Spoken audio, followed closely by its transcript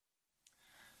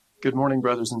Good morning,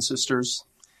 brothers and sisters.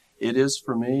 It is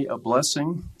for me a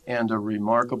blessing and a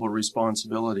remarkable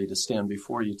responsibility to stand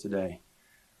before you today.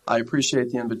 I appreciate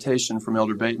the invitation from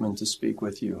Elder Bateman to speak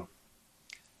with you.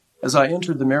 As I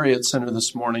entered the Marriott Center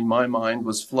this morning, my mind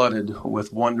was flooded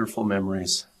with wonderful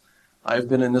memories. I have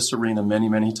been in this arena many,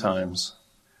 many times.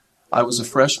 I was a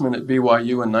freshman at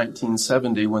BYU in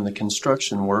 1970 when the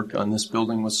construction work on this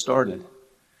building was started.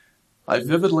 I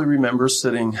vividly remember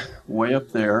sitting way up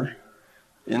there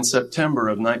in September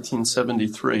of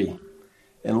 1973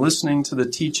 and listening to the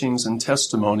teachings and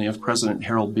testimony of President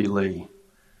Harold B. Lee.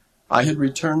 I had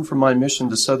returned from my mission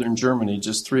to southern Germany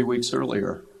just 3 weeks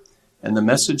earlier, and the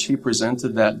message he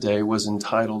presented that day was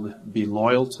entitled, "Be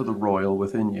Loyal to the Royal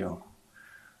Within You."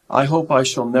 I hope I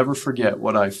shall never forget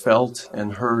what I felt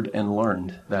and heard and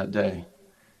learned that day.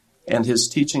 And his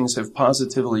teachings have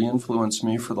positively influenced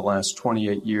me for the last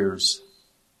 28 years.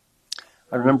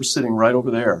 I remember sitting right over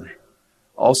there,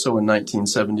 also in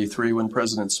 1973, when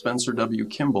President Spencer W.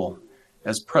 Kimball,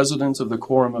 as president of the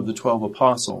Quorum of the 12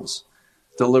 Apostles,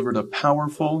 delivered a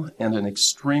powerful and an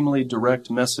extremely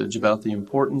direct message about the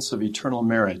importance of eternal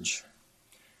marriage.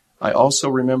 I also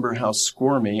remember how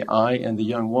squirmy I and the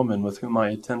young woman with whom I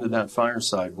attended that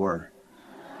fireside were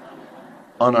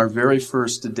on our very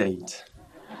first date.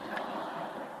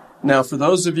 Now, for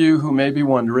those of you who may be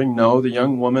wondering, no, the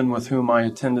young woman with whom I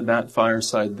attended that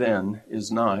fireside then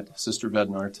is not Sister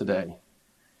Bednar today.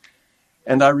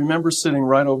 And I remember sitting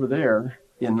right over there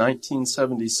in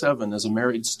 1977 as a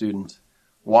married student,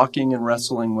 walking and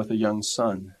wrestling with a young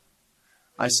son.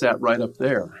 I sat right up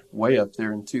there, way up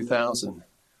there in 2000,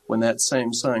 when that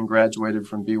same son graduated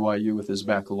from BYU with his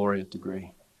baccalaureate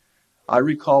degree. I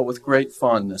recall with great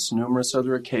fondness numerous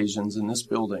other occasions in this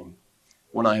building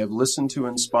when I have listened to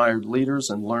inspired leaders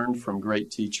and learned from great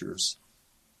teachers.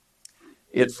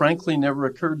 It frankly never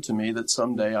occurred to me that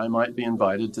someday I might be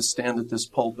invited to stand at this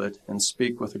pulpit and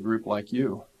speak with a group like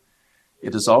you.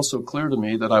 It is also clear to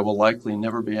me that I will likely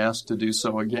never be asked to do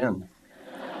so again.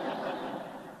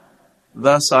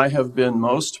 Thus, I have been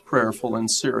most prayerful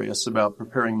and serious about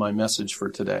preparing my message for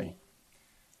today,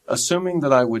 assuming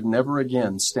that I would never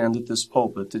again stand at this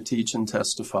pulpit to teach and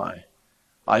testify.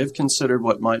 I have considered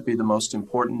what might be the most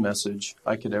important message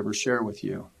I could ever share with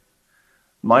you.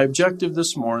 My objective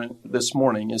this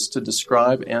morning is to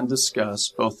describe and discuss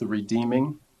both the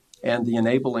redeeming and the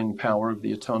enabling power of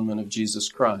the atonement of Jesus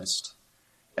Christ.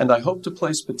 And I hope to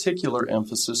place particular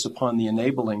emphasis upon the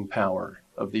enabling power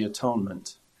of the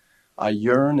atonement. I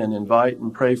yearn and invite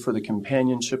and pray for the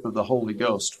companionship of the Holy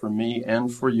Ghost for me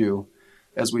and for you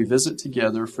as we visit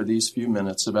together for these few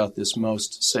minutes about this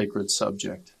most sacred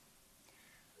subject.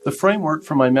 The framework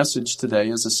for my message today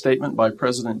is a statement by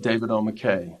President David O.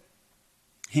 McKay.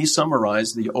 He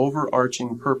summarized the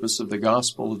overarching purpose of the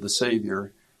gospel of the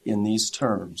Savior in these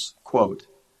terms, quote,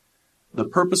 "The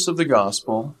purpose of the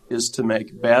gospel is to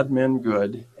make bad men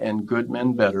good and good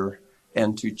men better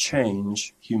and to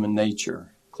change human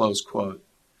nature," close quote.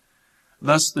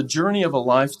 Thus, the journey of a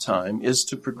lifetime is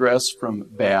to progress from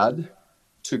bad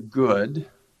to good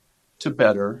to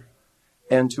better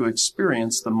and to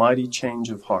experience the mighty change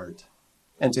of heart,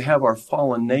 and to have our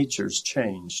fallen natures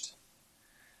changed.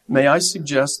 May I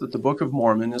suggest that the Book of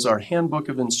Mormon is our handbook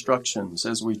of instructions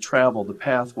as we travel the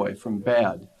pathway from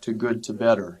bad to good to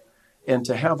better, and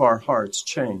to have our hearts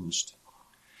changed.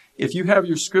 If you have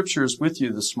your scriptures with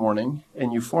you this morning,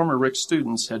 and you former Rick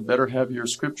students had better have your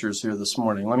scriptures here this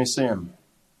morning. Let me see them.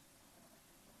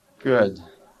 Good.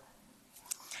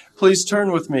 Please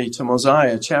turn with me to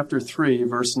Mosiah chapter 3,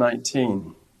 verse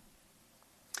 19.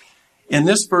 In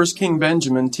this verse, King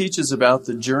Benjamin teaches about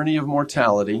the journey of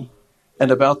mortality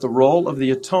and about the role of the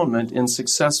atonement in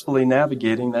successfully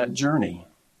navigating that journey.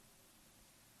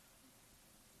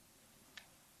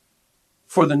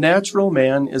 For the natural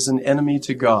man is an enemy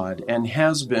to God and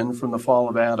has been from the fall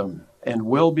of Adam and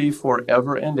will be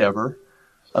forever and ever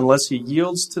unless he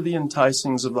yields to the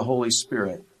enticings of the Holy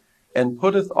Spirit and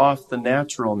putteth off the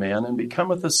natural man, and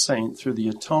becometh a saint through the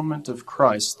atonement of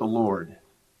Christ the Lord.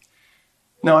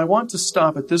 Now, I want to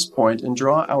stop at this point and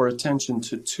draw our attention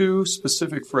to two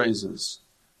specific phrases.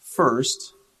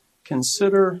 First,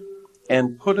 consider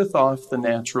and putteth off the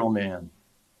natural man.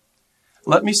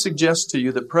 Let me suggest to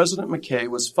you that President McKay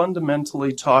was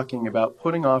fundamentally talking about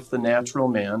putting off the natural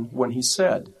man when he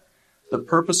said, "The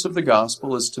purpose of the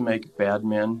gospel is to make bad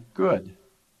men good."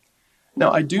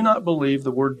 Now, I do not believe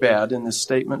the word bad in this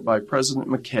statement by President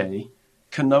McKay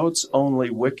connotes only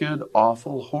wicked,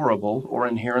 awful, horrible, or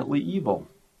inherently evil.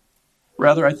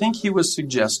 Rather, I think he was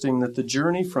suggesting that the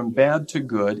journey from bad to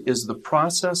good is the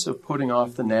process of putting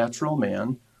off the natural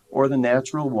man or the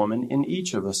natural woman in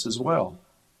each of us as well.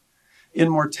 In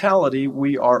mortality,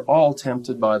 we are all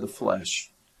tempted by the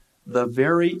flesh. The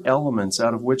very elements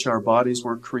out of which our bodies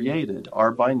were created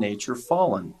are by nature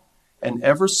fallen, and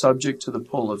ever subject to the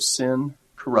pull of sin,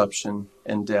 corruption,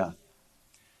 and death.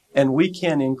 And we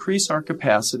can increase our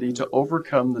capacity to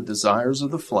overcome the desires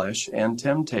of the flesh and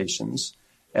temptations,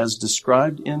 as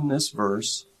described in this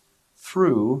verse,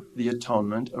 through the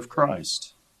atonement of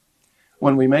Christ.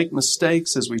 When we make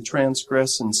mistakes as we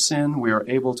transgress in sin, we are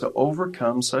able to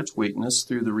overcome such weakness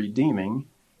through the redeeming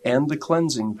and the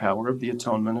cleansing power of the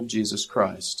atonement of Jesus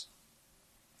Christ.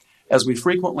 As we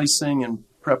frequently sing in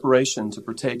preparation to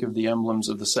partake of the emblems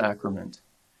of the sacrament,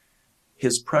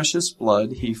 His precious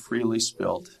blood He freely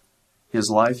spilt,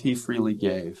 His life He freely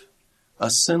gave,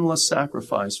 a sinless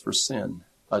sacrifice for sin,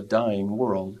 a dying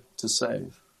world to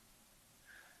save.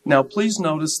 Now please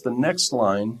notice the next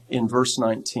line in verse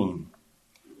 19.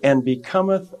 And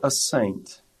becometh a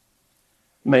saint.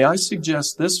 May I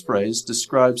suggest this phrase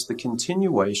describes the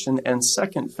continuation and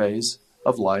second phase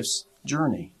of life's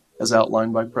journey, as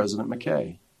outlined by President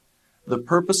McKay. The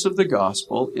purpose of the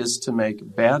gospel is to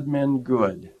make bad men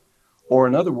good, or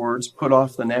in other words, put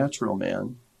off the natural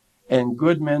man, and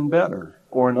good men better,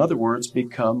 or in other words,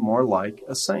 become more like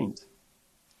a saint.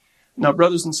 Now,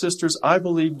 brothers and sisters, I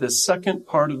believe this second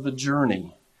part of the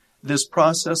journey, this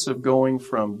process of going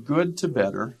from good to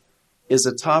better, is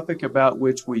a topic about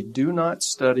which we do not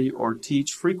study or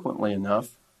teach frequently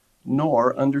enough,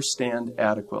 nor understand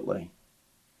adequately.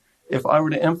 If I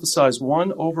were to emphasize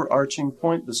one overarching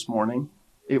point this morning,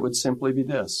 it would simply be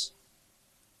this.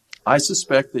 I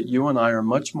suspect that you and I are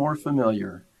much more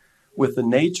familiar with the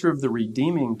nature of the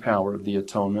redeeming power of the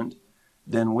atonement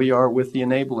than we are with the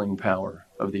enabling power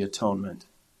of the atonement.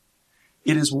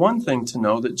 It is one thing to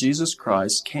know that Jesus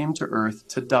Christ came to earth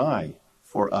to die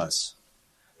for us.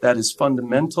 That is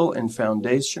fundamental and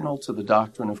foundational to the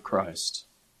doctrine of Christ.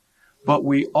 But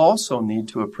we also need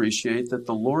to appreciate that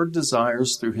the Lord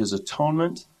desires through His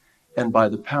atonement and by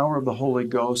the power of the Holy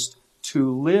Ghost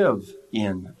to live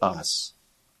in us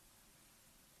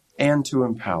and to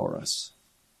empower us.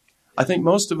 I think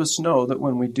most of us know that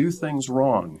when we do things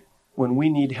wrong, when we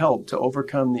need help to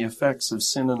overcome the effects of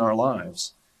sin in our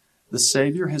lives, the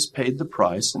Savior has paid the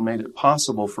price and made it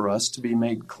possible for us to be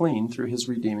made clean through His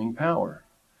redeeming power.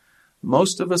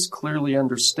 Most of us clearly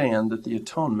understand that the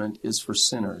atonement is for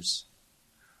sinners.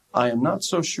 I am not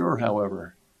so sure,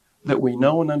 however, that we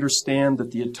know and understand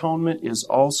that the atonement is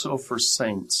also for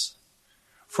saints,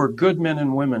 for good men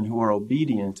and women who are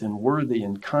obedient and worthy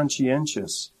and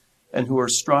conscientious, and who are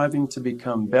striving to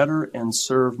become better and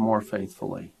serve more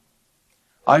faithfully.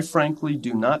 I frankly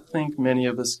do not think many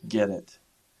of us get it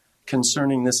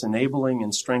concerning this enabling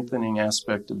and strengthening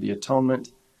aspect of the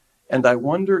atonement, and I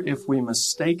wonder if we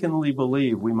mistakenly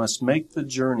believe we must make the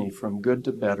journey from good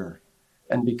to better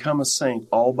and become a saint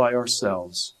all by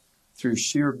ourselves through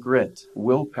sheer grit,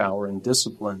 willpower, and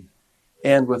discipline,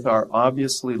 and with our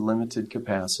obviously limited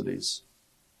capacities.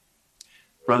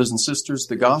 Brothers and sisters,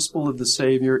 the gospel of the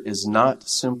Savior is not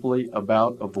simply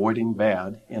about avoiding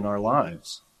bad in our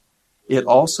lives. It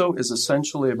also is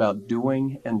essentially about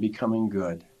doing and becoming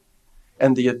good.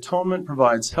 And the atonement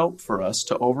provides help for us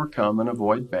to overcome and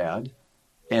avoid bad,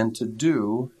 and to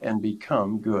do and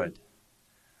become good.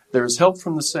 There is help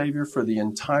from the Savior for the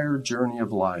entire journey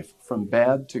of life, from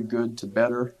bad to good to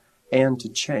better, and to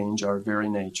change our very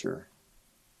nature.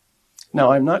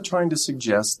 Now, I'm not trying to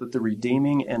suggest that the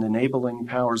redeeming and enabling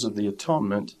powers of the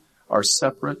atonement are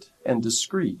separate and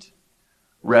discrete.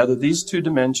 Rather, these two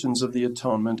dimensions of the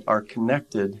atonement are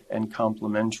connected and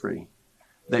complementary.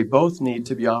 They both need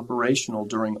to be operational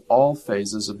during all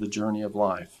phases of the journey of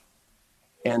life.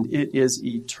 And it is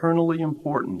eternally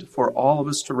important for all of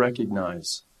us to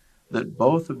recognize that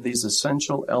both of these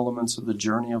essential elements of the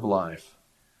journey of life,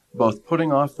 both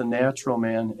putting off the natural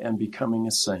man and becoming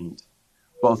a saint,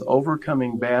 both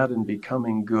overcoming bad and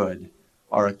becoming good,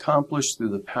 are accomplished through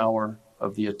the power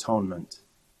of the atonement.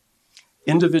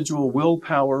 Individual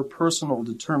willpower, personal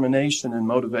determination and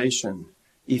motivation,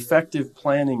 effective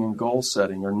planning and goal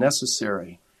setting are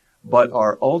necessary, but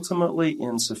are ultimately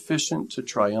insufficient to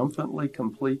triumphantly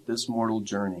complete this mortal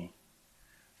journey.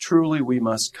 Truly, we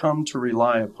must come to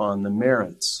rely upon the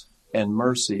merits and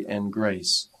mercy and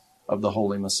grace of the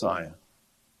Holy Messiah.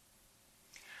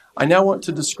 I now want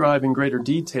to describe in greater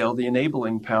detail the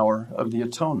enabling power of the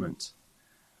atonement.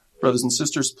 Brothers and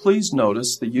sisters, please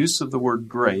notice the use of the word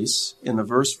grace in the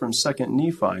verse from 2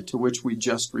 Nephi to which we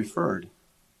just referred.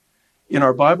 In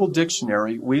our Bible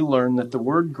dictionary, we learn that the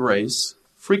word grace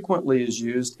frequently is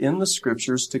used in the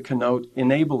Scriptures to connote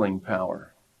enabling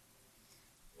power.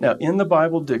 Now, in the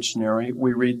Bible dictionary,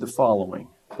 we read the following,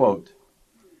 quote,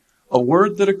 a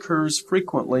word that occurs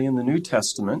frequently in the New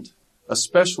Testament,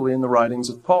 especially in the writings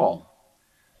of Paul.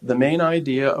 The main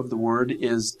idea of the word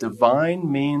is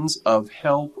divine means of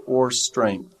help or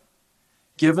strength,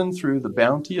 given through the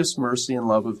bounteous mercy and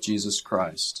love of Jesus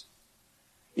Christ.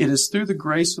 It is through the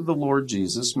grace of the Lord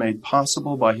Jesus, made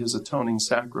possible by his atoning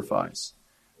sacrifice,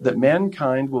 that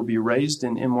mankind will be raised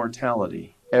in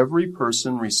immortality, every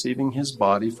person receiving his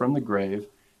body from the grave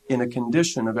in a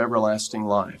condition of everlasting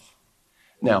life.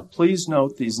 Now, please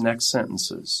note these next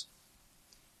sentences.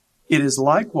 It is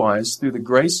likewise through the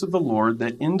grace of the Lord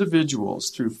that individuals,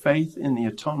 through faith in the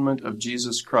atonement of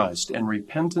Jesus Christ and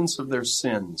repentance of their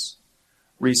sins,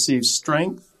 receive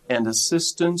strength and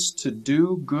assistance to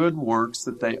do good works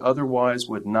that they otherwise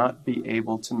would not be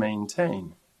able to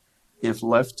maintain if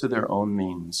left to their own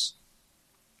means.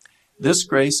 This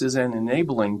grace is an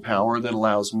enabling power that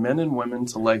allows men and women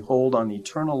to lay hold on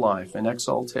eternal life and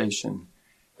exaltation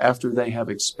after they have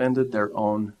expended their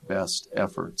own best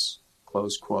efforts.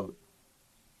 Close quote.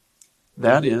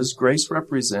 That is, grace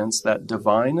represents that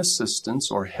divine assistance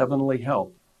or heavenly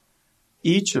help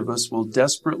each of us will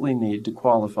desperately need to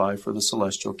qualify for the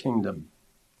celestial kingdom.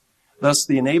 Thus,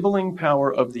 the enabling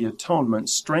power of the atonement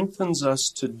strengthens us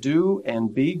to do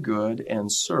and be good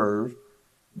and serve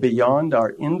beyond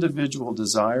our individual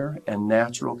desire and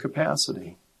natural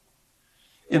capacity.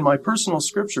 In my personal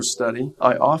scripture study,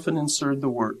 I often insert the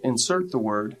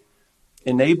word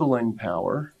enabling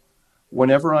power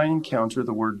whenever I encounter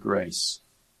the word grace.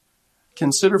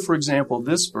 Consider, for example,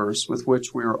 this verse with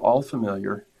which we are all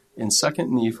familiar in 2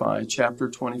 Nephi chapter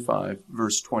 25,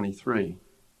 verse 23.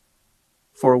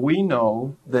 For we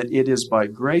know that it is by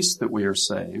grace that we are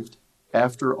saved,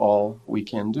 after all we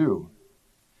can do.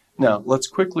 Now, let's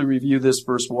quickly review this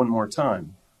verse one more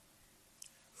time.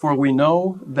 For we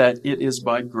know that it is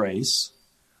by grace,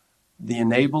 the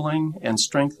enabling and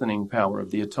strengthening power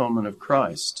of the atonement of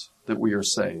Christ, that we are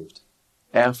saved,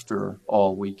 after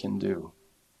all we can do.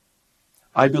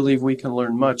 I believe we can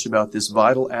learn much about this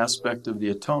vital aspect of the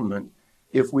atonement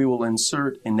if we will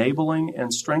insert enabling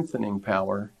and strengthening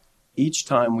power each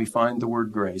time we find the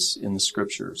word grace in the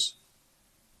Scriptures.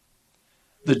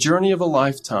 The journey of a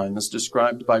lifetime, as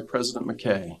described by President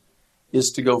McKay,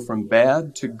 is to go from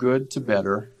bad to good to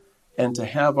better and to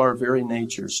have our very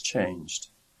natures changed.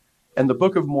 And the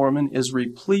Book of Mormon is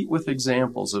replete with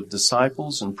examples of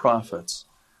disciples and prophets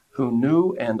who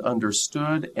knew and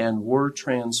understood and were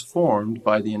transformed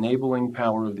by the enabling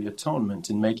power of the atonement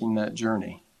in making that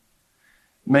journey.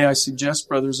 May I suggest,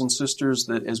 brothers and sisters,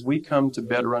 that as we come to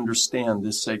better understand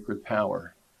this sacred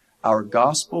power, our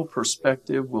gospel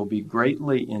perspective will be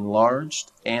greatly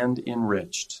enlarged and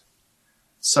enriched.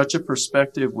 Such a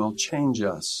perspective will change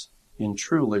us in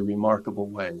truly remarkable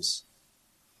ways.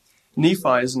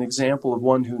 Nephi is an example of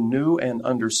one who knew and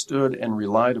understood and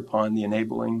relied upon the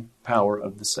enabling power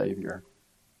of the Savior.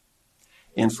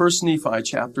 In 1 Nephi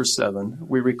chapter 7,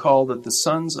 we recall that the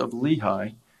sons of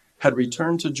Lehi had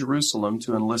returned to Jerusalem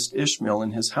to enlist Ishmael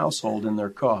and his household in their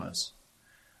cause.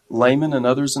 Laman and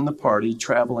others in the party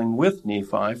traveling with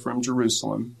Nephi from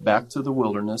Jerusalem back to the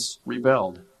wilderness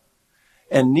rebelled.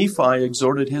 And Nephi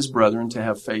exhorted his brethren to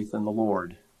have faith in the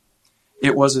Lord.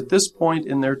 It was at this point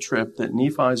in their trip that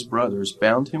Nephi's brothers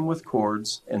bound him with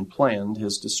cords and planned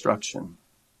his destruction.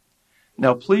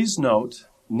 Now please note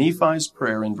Nephi's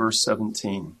prayer in verse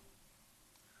 17.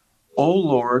 O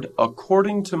Lord,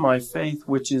 according to my faith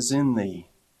which is in thee,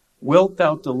 wilt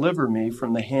thou deliver me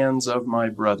from the hands of my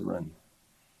brethren?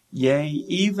 Yea,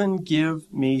 even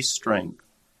give me strength,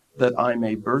 that I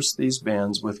may burst these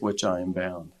bands with which I am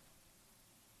bound.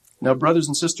 Now, brothers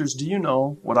and sisters, do you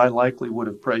know what I likely would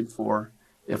have prayed for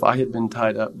if I had been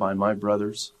tied up by my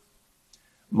brothers?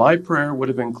 My prayer would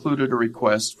have included a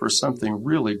request for something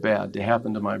really bad to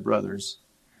happen to my brothers,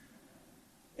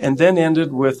 and then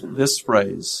ended with this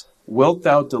phrase, wilt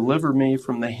thou deliver me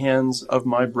from the hands of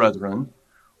my brethren?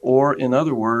 Or, in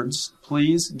other words,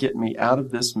 please get me out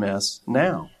of this mess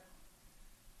now.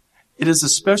 It is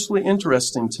especially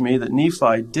interesting to me that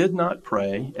Nephi did not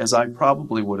pray, as I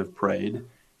probably would have prayed,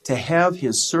 to have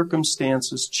his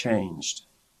circumstances changed.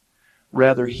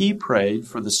 Rather, he prayed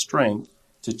for the strength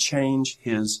to change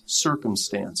his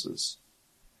circumstances.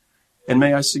 And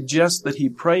may I suggest that he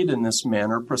prayed in this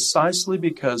manner precisely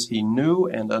because he knew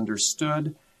and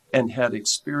understood and had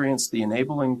experienced the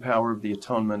enabling power of the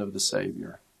atonement of the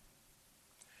Savior.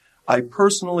 I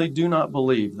personally do not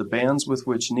believe the bands with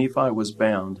which Nephi was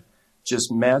bound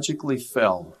just magically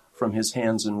fell from his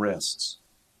hands and wrists.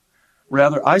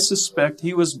 Rather, I suspect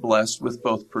he was blessed with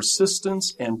both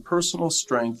persistence and personal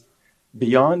strength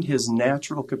beyond his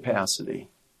natural capacity,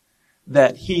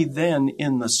 that he then,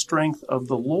 in the strength of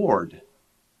the Lord,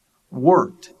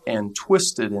 worked and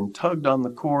twisted and tugged on the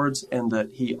cords, and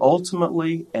that he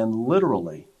ultimately and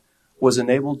literally was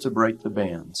enabled to break the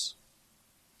bands.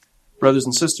 Brothers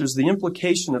and sisters, the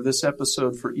implication of this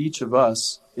episode for each of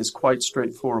us is quite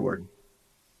straightforward.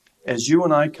 As you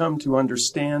and I come to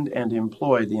understand and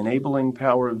employ the enabling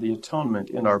power of the atonement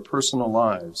in our personal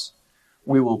lives,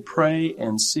 we will pray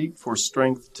and seek for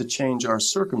strength to change our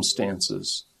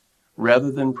circumstances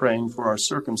rather than praying for our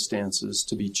circumstances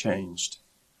to be changed.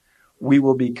 We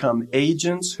will become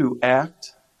agents who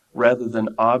act rather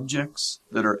than objects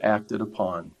that are acted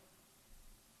upon.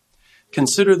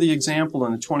 Consider the example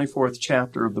in the 24th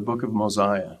chapter of the book of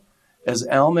Mosiah, as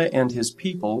Alma and his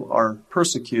people are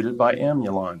persecuted by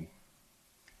Amulon.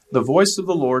 The voice of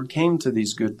the Lord came to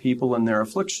these good people in their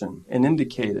affliction and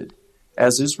indicated,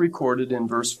 as is recorded in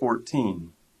verse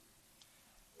 14,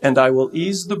 "And I will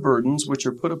ease the burdens which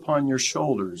are put upon your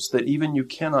shoulders, that even you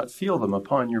cannot feel them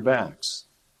upon your backs."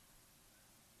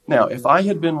 Now, if I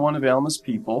had been one of Alma's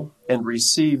people and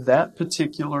received that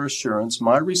particular assurance,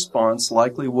 my response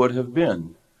likely would have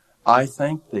been, "I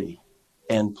thank thee,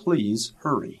 and please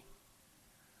hurry."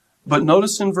 But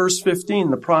notice in verse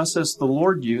 15 the process the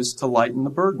Lord used to lighten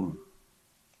the burden.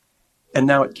 "And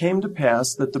now it came to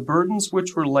pass that the burdens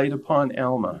which were laid upon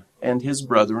Alma and his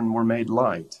brethren were made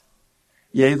light.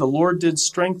 Yea, the Lord did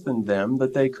strengthen them,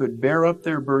 that they could bear up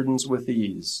their burdens with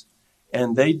ease.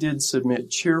 And they did submit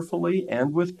cheerfully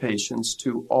and with patience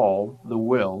to all the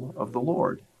will of the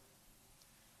Lord."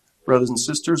 Brothers and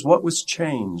sisters, what was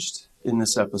changed in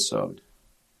this episode?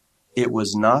 It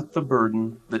was not the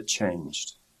burden that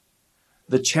changed.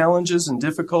 The challenges and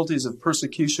difficulties of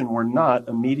persecution were not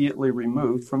immediately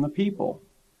removed from the people.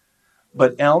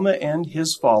 But Alma and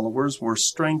his followers were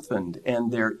strengthened,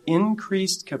 and their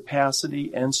increased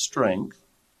capacity and strength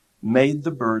made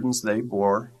the burdens they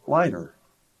bore lighter.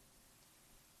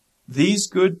 These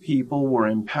good people were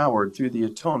empowered through the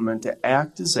atonement to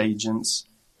act as agents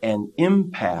and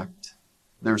impact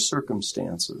their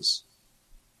circumstances.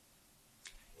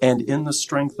 And in the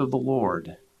strength of the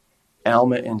Lord,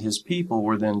 Alma and his people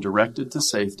were then directed to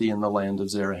safety in the land of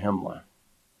Zarahemla.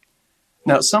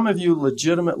 Now, some of you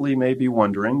legitimately may be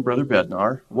wondering, Brother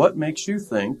Bednar, what makes you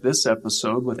think this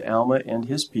episode with Alma and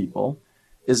his people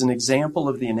is an example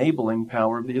of the enabling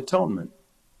power of the atonement?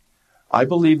 I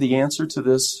believe the answer to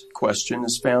this question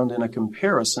is found in a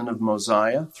comparison of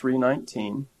Mosiah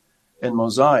 3:19 and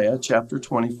Mosiah chapter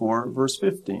 24, verse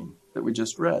 15 that we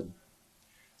just read.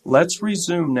 Let's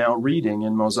resume now reading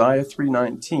in Mosiah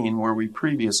 3:19 where we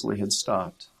previously had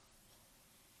stopped.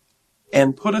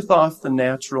 "And putteth off the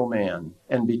natural man,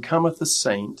 and becometh a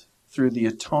saint through the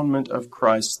atonement of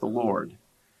Christ the Lord,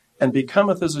 and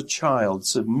becometh as a child,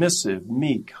 submissive,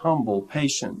 meek, humble,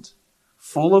 patient,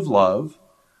 full of love,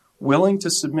 willing to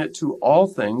submit to all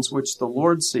things which the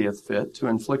Lord seeth fit to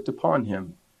inflict upon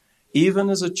him, even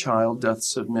as a child doth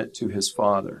submit to his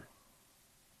father."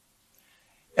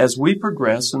 As we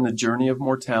progress in the journey of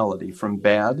mortality from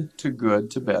bad to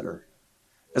good to better,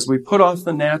 as we put off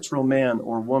the natural man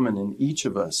or woman in each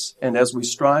of us, and as we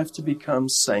strive to become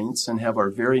saints and have our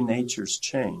very natures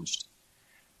changed,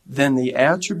 then the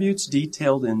attributes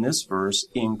detailed in this verse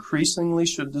increasingly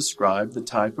should describe the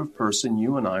type of person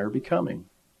you and I are becoming.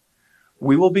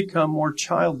 We will become more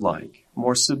childlike,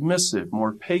 more submissive,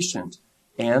 more patient,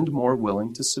 and more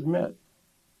willing to submit.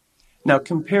 Now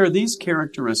compare these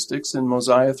characteristics in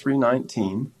Mosiah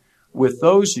 3:19 with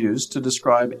those used to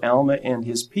describe Alma and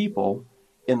his people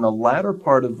in the latter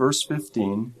part of verse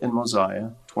 15 in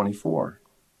Mosiah 24.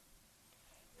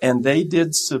 "And they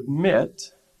did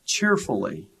submit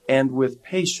cheerfully and with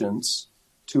patience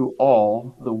to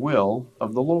all the will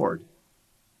of the Lord."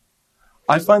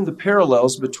 I find the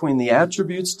parallels between the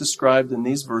attributes described in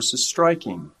these verses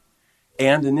striking,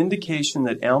 and an indication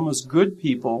that Alma's good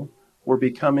people were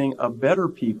becoming a better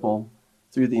people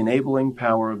through the enabling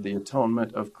power of the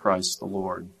atonement of Christ the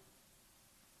Lord.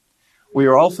 We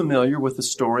are all familiar with the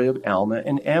story of Alma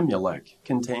and Amulek,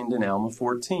 contained in Alma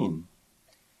 14.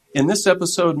 In this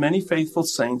episode, many faithful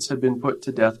saints had been put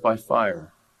to death by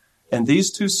fire, and these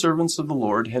two servants of the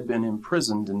Lord had been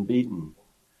imprisoned and beaten.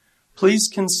 Please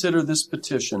consider this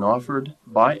petition offered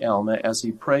by Alma as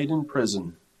he prayed in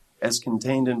prison, as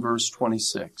contained in verse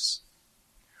 26.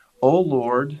 "O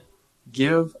Lord,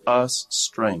 give us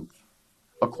strength,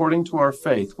 according to our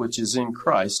faith which is in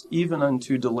Christ, even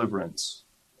unto deliverance."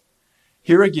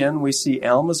 Here again we see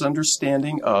Alma's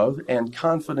understanding of and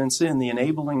confidence in the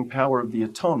enabling power of the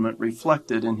atonement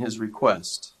reflected in his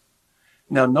request.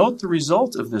 Now note the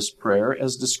result of this prayer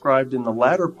as described in the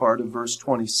latter part of verse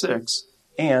 26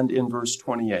 and in verse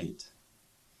 28.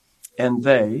 "And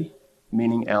they,"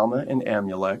 meaning Alma and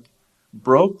Amulek,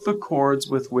 broke the cords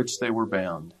with which they were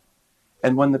bound.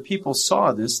 And when the people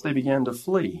saw this, they began to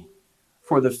flee,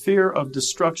 for the fear of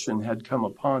destruction had come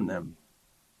upon them.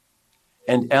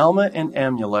 And Alma and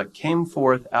Amulek came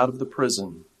forth out of the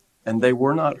prison, and they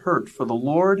were not hurt, for the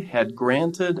Lord had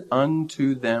granted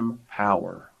unto them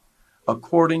power,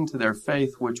 according to their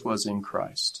faith which was in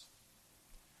Christ.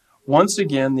 Once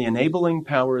again, the enabling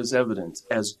power is evident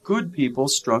as good people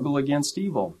struggle against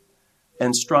evil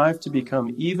and strive to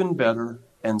become even better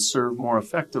and serve more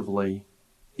effectively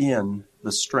in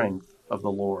the strength of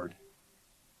the Lord.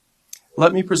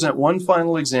 Let me present one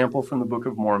final example from the Book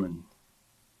of Mormon.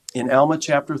 In Alma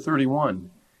chapter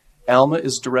 31, Alma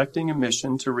is directing a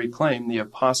mission to reclaim the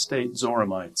apostate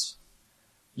Zoramites.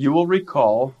 You will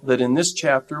recall that in this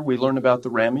chapter we learn about the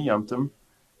Rameumptom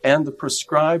and the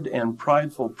prescribed and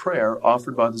prideful prayer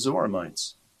offered by the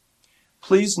Zoramites.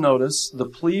 Please notice the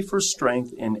plea for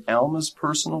strength in Alma's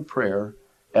personal prayer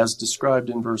as described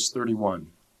in verse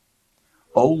 31.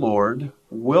 O Lord,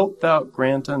 wilt thou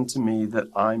grant unto me that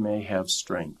I may have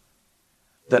strength,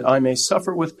 that I may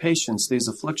suffer with patience these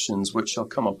afflictions which shall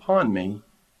come upon me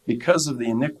because of the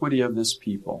iniquity of this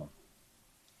people.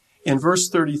 In verse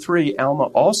 33, Alma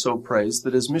also prays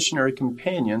that his missionary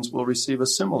companions will receive a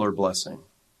similar blessing.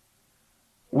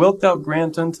 Wilt thou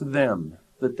grant unto them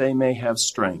that they may have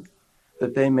strength,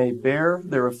 that they may bear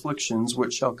their afflictions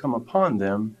which shall come upon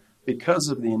them because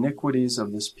of the iniquities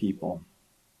of this people.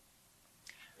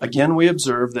 Again, we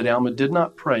observe that Alma did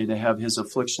not pray to have his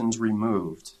afflictions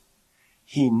removed.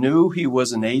 He knew he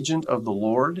was an agent of the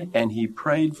Lord, and he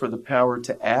prayed for the power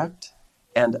to act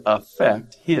and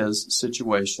affect his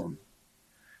situation.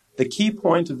 The key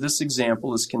point of this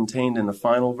example is contained in the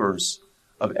final verse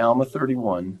of Alma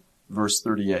 31, verse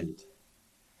 38.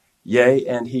 Yea,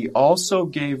 and he also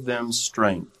gave them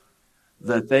strength,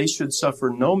 that they should suffer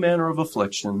no manner of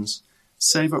afflictions,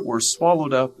 save it were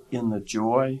swallowed up in the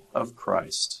joy of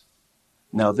Christ.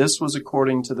 Now this was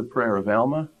according to the prayer of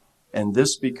Alma, and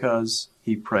this because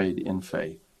he prayed in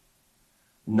faith.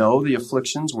 No, the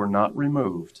afflictions were not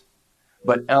removed,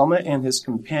 but Alma and his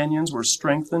companions were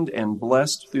strengthened and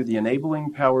blessed through the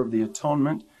enabling power of the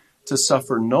atonement to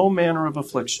suffer no manner of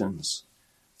afflictions,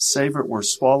 save it were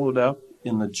swallowed up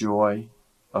in the joy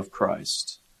of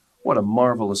Christ. What a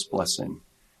marvelous blessing,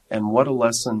 and what a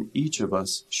lesson each of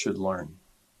us should learn.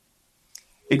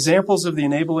 Examples of the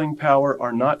enabling power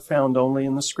are not found only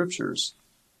in the Scriptures.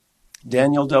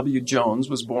 Daniel W. Jones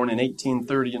was born in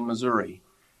 1830 in Missouri,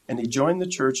 and he joined the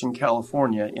church in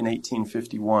California in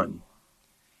 1851.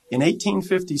 In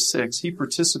 1856, he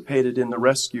participated in the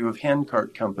rescue of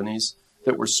handcart companies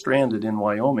that were stranded in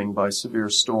Wyoming by severe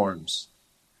storms.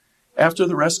 After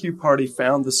the rescue party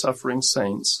found the suffering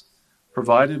saints,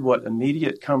 provided what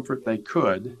immediate comfort they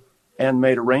could, and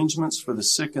made arrangements for the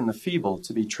sick and the feeble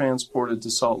to be transported to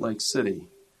Salt Lake City,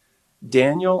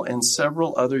 Daniel and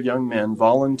several other young men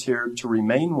volunteered to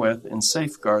remain with and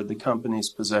safeguard the company's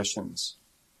possessions.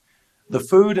 The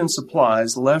food and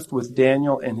supplies left with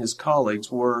Daniel and his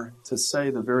colleagues were, to say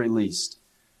the very least,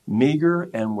 meager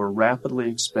and were rapidly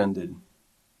expended.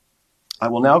 I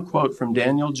will now quote from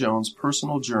Daniel Jones'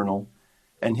 personal journal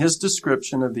and his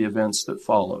description of the events that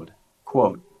followed.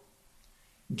 Quote,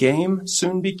 game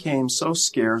soon became so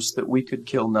scarce that we could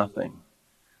kill nothing.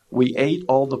 We ate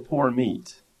all the poor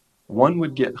meat. One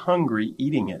would get hungry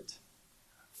eating it.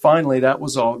 Finally, that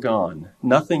was all gone.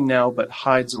 Nothing now but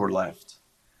hides were left.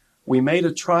 We made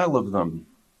a trial of them.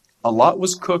 A lot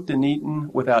was cooked and eaten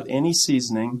without any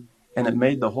seasoning, and it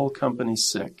made the whole company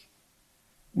sick.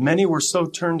 Many were so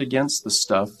turned against the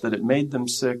stuff that it made them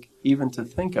sick even to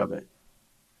think of it.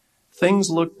 Things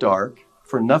looked dark,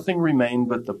 for nothing remained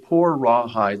but the poor raw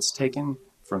hides taken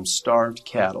from starved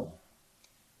cattle.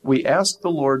 We asked the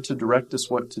Lord to direct us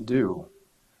what to do.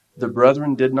 The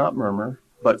brethren did not murmur,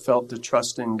 but felt to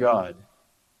trust in God.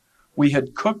 We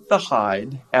had cooked the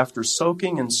hide after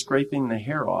soaking and scraping the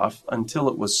hair off until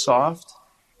it was soft,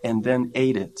 and then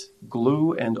ate it,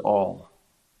 glue and all.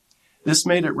 This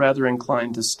made it rather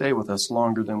inclined to stay with us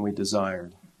longer than we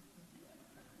desired.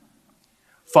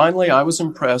 Finally, I was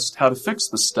impressed how to fix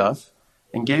the stuff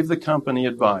and gave the company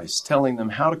advice, telling them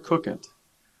how to cook it.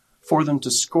 For them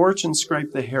to scorch and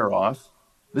scrape the hair off,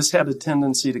 this had a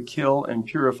tendency to kill and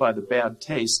purify the bad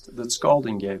taste that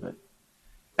scalding gave it.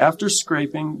 After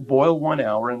scraping, boil 1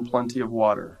 hour in plenty of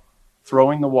water,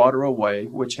 throwing the water away,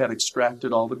 which had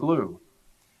extracted all the glue.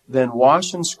 Then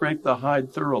wash and scrape the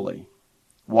hide thoroughly,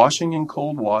 washing in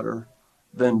cold water,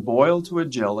 then boil to a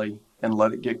jelly and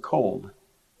let it get cold,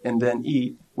 and then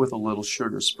eat with a little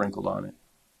sugar sprinkled on it.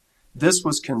 This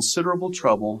was considerable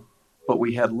trouble, but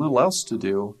we had little else to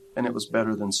do, and it was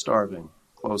better than starving.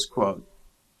 Close quote.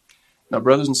 Now,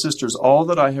 brothers and sisters, all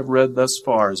that I have read thus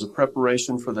far is a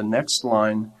preparation for the next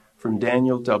line from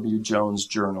Daniel W. Jones'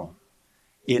 journal.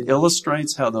 It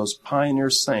illustrates how those pioneer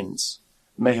saints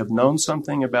may have known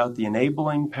something about the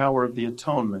enabling power of the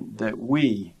atonement that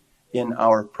we, in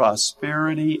our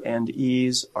prosperity and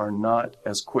ease, are not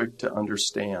as quick to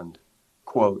understand.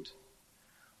 Quote,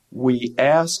 "We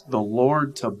ask the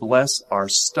Lord to bless our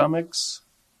stomachs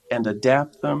and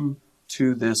adapt them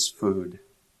to this food."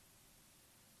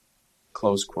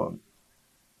 Close quote.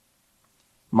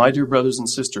 My dear brothers and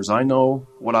sisters, I know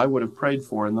what I would have prayed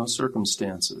for in those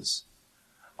circumstances.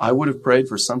 I would have prayed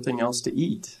for something else to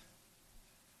eat.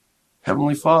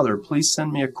 Heavenly Father, please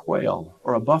send me a quail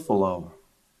or a buffalo.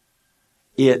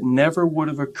 It never would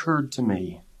have occurred to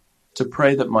me to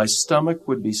pray that my stomach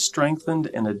would be strengthened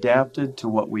and adapted to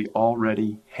what we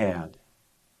already had.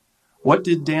 What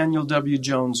did Daniel W.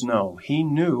 Jones know? He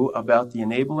knew about the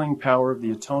enabling power of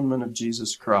the atonement of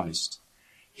Jesus Christ.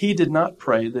 He did not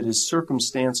pray that his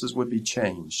circumstances would be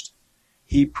changed.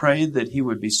 He prayed that he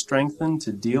would be strengthened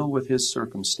to deal with his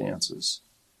circumstances.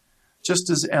 Just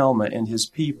as Alma and his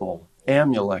people,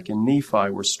 Amulek and Nephi,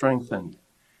 were strengthened,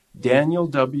 Daniel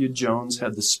W. Jones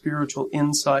had the spiritual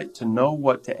insight to know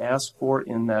what to ask for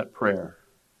in that prayer.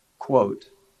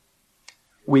 Quote,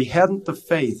 "We hadn't the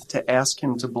faith to ask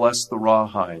him to bless the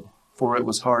rawhide, for it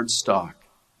was hard stock.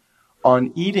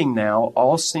 On eating now,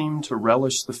 all seemed to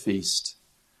relish the feast.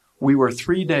 We were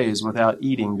 3 days without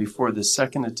eating before the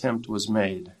second attempt was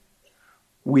made.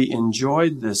 We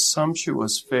enjoyed this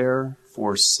sumptuous fare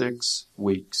for 6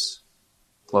 weeks."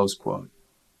 Close quote.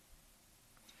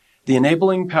 The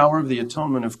enabling power of the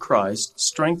atonement of Christ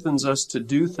strengthens us to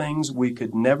do things we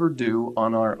could never do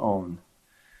on our own.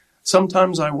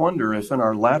 Sometimes I wonder if in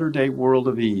our latter-day world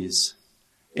of ease,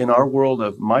 in our world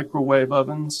of microwave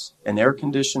ovens and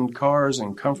air-conditioned cars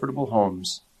and comfortable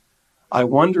homes, I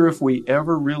wonder if we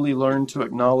ever really learn to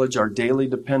acknowledge our daily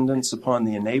dependence upon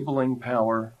the enabling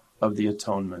power of the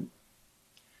atonement.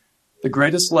 The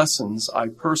greatest lessons I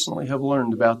personally have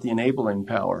learned about the enabling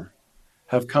power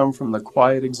have come from the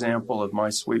quiet example of my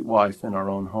sweet wife in our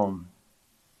own home.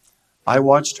 I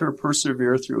watched her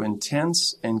persevere through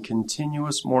intense and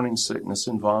continuous morning sickness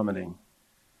and vomiting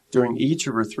during each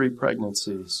of her 3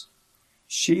 pregnancies.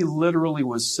 She literally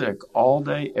was sick all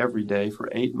day, every day for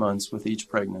 8 months with each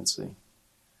pregnancy.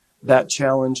 That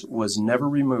challenge was never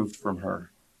removed from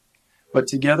her. But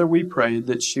together we prayed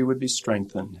that she would be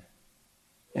strengthened.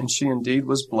 And she indeed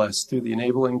was blessed through the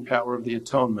enabling power of the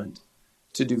atonement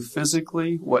to do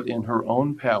physically what in her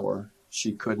own power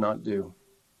she could not do.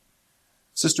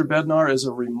 Sister Bednar is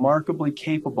a remarkably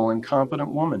capable and competent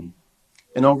woman.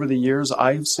 And over the years,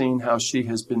 I have seen how she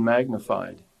has been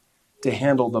magnified to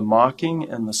handle the mocking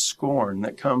and the scorn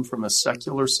that come from a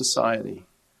secular society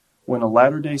when a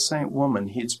Latter-day Saint woman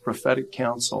heeds prophetic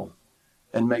counsel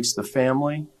and makes the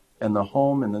family and the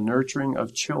home and the nurturing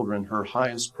of children her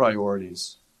highest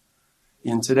priorities.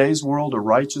 In today's world, a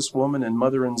righteous woman and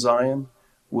mother in Zion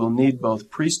will need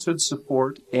both priesthood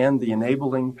support and the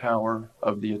enabling power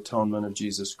of the atonement of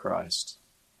Jesus Christ.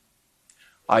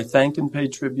 I thank and pay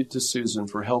tribute to Susan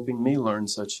for helping me learn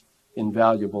such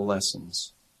invaluable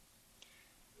lessons.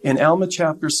 In Alma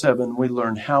chapter 7, we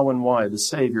learn how and why the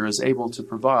Savior is able to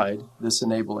provide this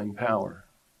enabling power.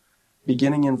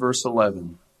 Beginning in verse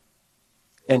 11.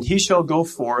 "And he shall go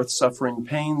forth, suffering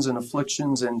pains and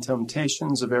afflictions and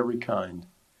temptations of every kind.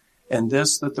 And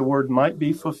this, that the word might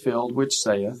be fulfilled, which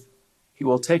saith, He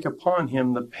will take upon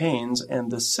him the pains and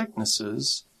the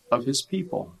sicknesses of his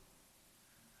people."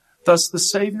 Thus the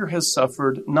Savior has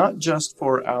suffered not just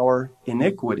for our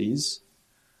iniquities,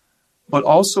 but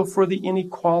also for the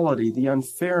inequality, the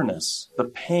unfairness, the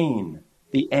pain,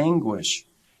 the anguish,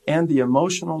 and the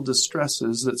emotional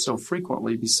distresses that so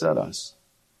frequently beset us.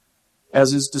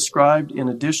 As is described in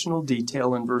additional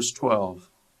detail in verse 12,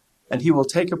 "And he will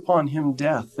take upon him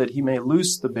death, that he may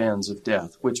loose the bands of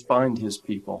death, which bind his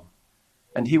people.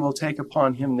 And he will take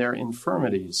upon him their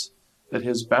infirmities, that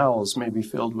his bowels may be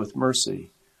filled with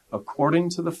mercy, according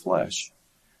to the flesh,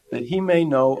 that he may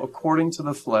know according to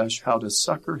the flesh how to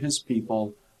succor his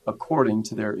people according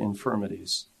to their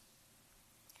infirmities."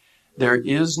 There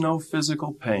is no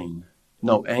physical pain,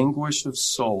 no anguish of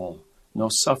soul, no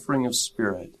suffering of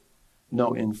spirit,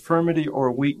 no infirmity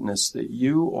or weakness that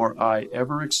you or I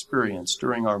ever experienced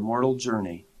during our mortal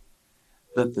journey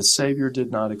that the Savior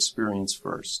did not experience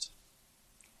first.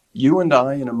 You and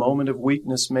I, in a moment of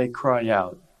weakness, may cry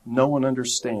out, "No one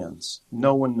understands,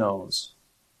 no one knows."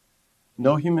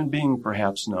 No human being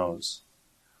perhaps knows,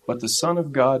 but the Son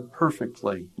of God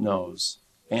perfectly knows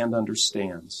and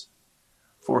understands.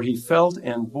 For he felt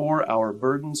and bore our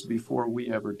burdens before we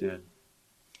ever did.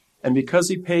 And because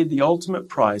he paid the ultimate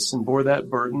price and bore that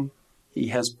burden, he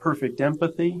has perfect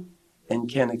empathy and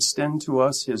can extend to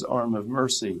us his arm of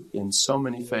mercy in so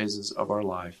many phases of our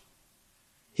life.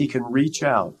 He can reach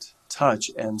out,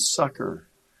 touch, and succor,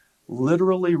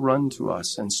 literally run to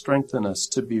us and strengthen us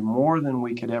to be more than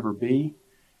we could ever be,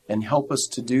 and help us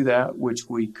to do that which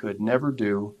we could never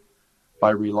do by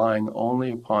relying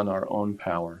only upon our own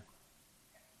power.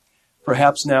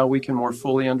 Perhaps now we can more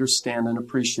fully understand and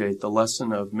appreciate the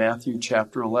lesson of Matthew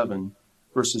chapter 11,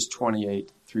 verses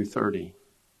 28 through 30.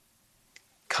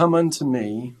 Come unto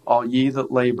me, all ye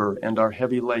that labor and are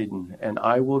heavy laden, and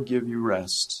I will give you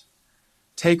rest.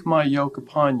 Take my yoke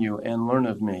upon you and learn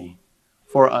of me,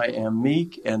 for I am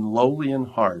meek and lowly in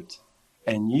heart,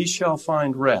 and ye shall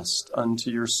find rest unto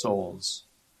your souls.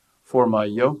 For my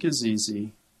yoke is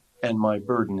easy and my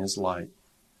burden is light.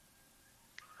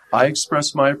 I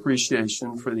express my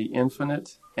appreciation for the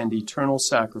infinite and eternal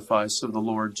sacrifice of the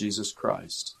Lord Jesus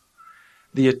Christ.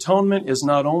 The atonement is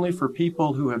not only for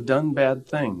people who have done bad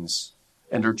things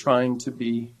and are trying to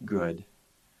be good.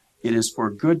 It is for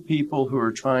good people who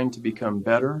are trying to become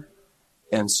better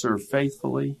and serve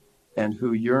faithfully and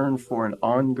who yearn for an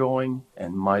ongoing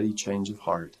and mighty change of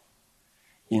heart.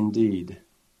 Indeed,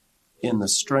 in the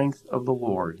strength of the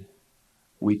Lord,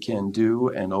 we can do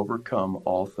and overcome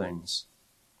all things.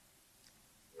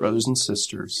 Brothers and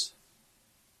sisters,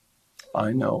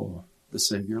 I know the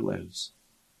Savior lives.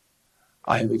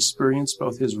 I have experienced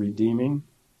both his redeeming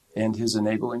and his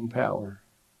enabling power,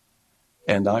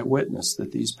 and I witness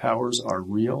that these powers are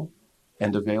real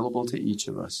and available to each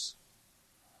of us.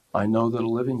 I know that a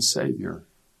living Savior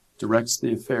directs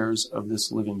the affairs of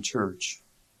this living church.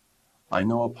 I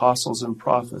know apostles and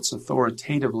prophets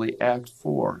authoritatively act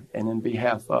for and in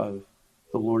behalf of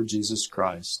the Lord Jesus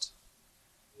Christ.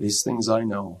 These things I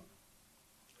know.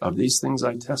 Of these things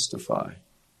I testify.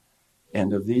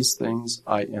 And of these things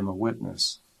I am a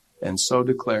witness, and so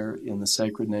declare in the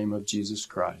sacred name of Jesus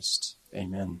Christ.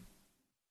 Amen.